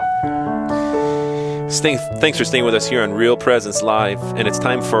Thanks for staying with us here on Real Presence Live, and it's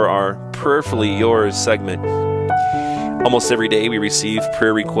time for our Prayerfully Yours segment. Almost every day we receive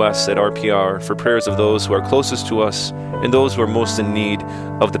prayer requests at RPR for prayers of those who are closest to us and those who are most in need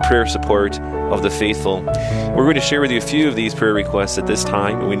of the prayer support of the faithful. We're going to share with you a few of these prayer requests at this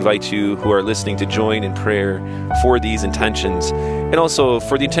time, and we invite you who are listening to join in prayer for these intentions and also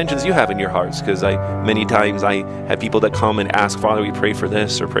for the intentions you have in your hearts, because many times I have people that come and ask, Father, we pray for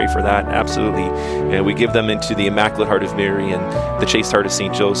this or pray for that. Absolutely. And we give them into the Immaculate Heart of Mary and the Chaste Heart of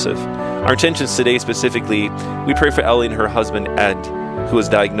St. Joseph. Our intentions today specifically, we pray for Ellie and her husband Ed, who is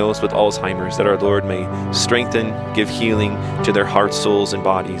diagnosed with Alzheimer's, that our Lord may strengthen, give healing to their hearts, souls, and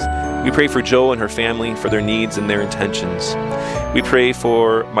bodies. We pray for Joe and her family, for their needs and their intentions. We pray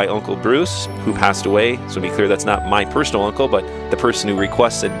for my Uncle Bruce, who passed away. So to be clear, that's not my personal uncle, but the person who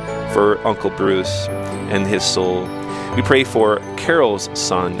requested for Uncle Bruce and his soul. We pray for Carol's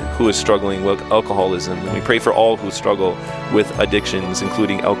son, who is struggling with alcoholism. And we pray for all who struggle with addictions,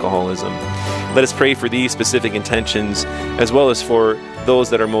 including alcoholism. Let us pray for these specific intentions, as well as for those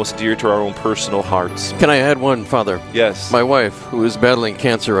that are most dear to our own personal hearts. Can I add one, Father? Yes. My wife, who is battling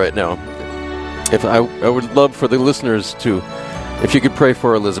cancer right now. I would love for the listeners to, if you could pray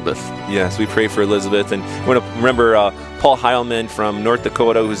for Elizabeth. Yes, we pray for Elizabeth. And we want to remember Paul Heilman from North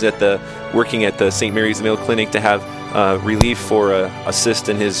Dakota, who's working at the St. Mary's Mayo Clinic, to have relief for a cyst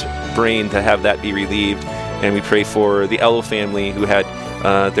in his brain, to have that be relieved. And we pray for the Ello family, who had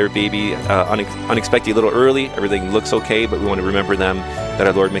their baby unexpectedly a little early. Everything looks okay, but we want to remember them, that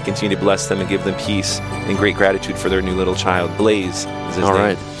our Lord may continue to bless them and give them peace and great gratitude for their new little child. Blaze is his name. All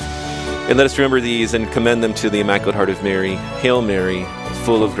right. And let us remember these and commend them to the Immaculate Heart of Mary. Hail Mary,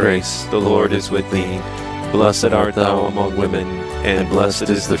 full of grace, the Lord is with thee. Blessed art thou among women, and blessed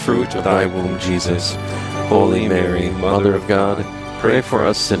is the fruit of thy womb, Jesus. Holy Mary, Mother of God, pray for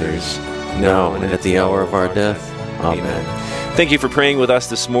us sinners, now and at the hour of our death. Amen. Thank you for praying with us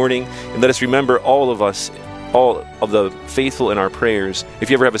this morning, and let us remember all of the faithful in our prayers. If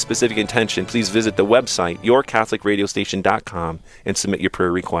you ever have a specific intention, please visit the website, yourcatholicradiostation.com, and submit your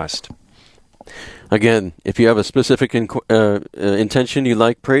prayer request. Again, if you have a specific intention you'd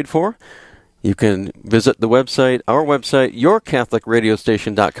like prayed for, you can visit the website, our website,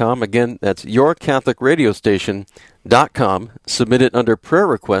 yourcatholicradiostation.com. Again, that's yourcatholicradiostation.com. Submit it under prayer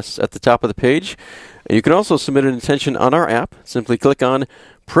requests at the top of the page. You can also submit an intention on our app. Simply click on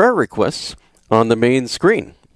prayer requests on the main screen.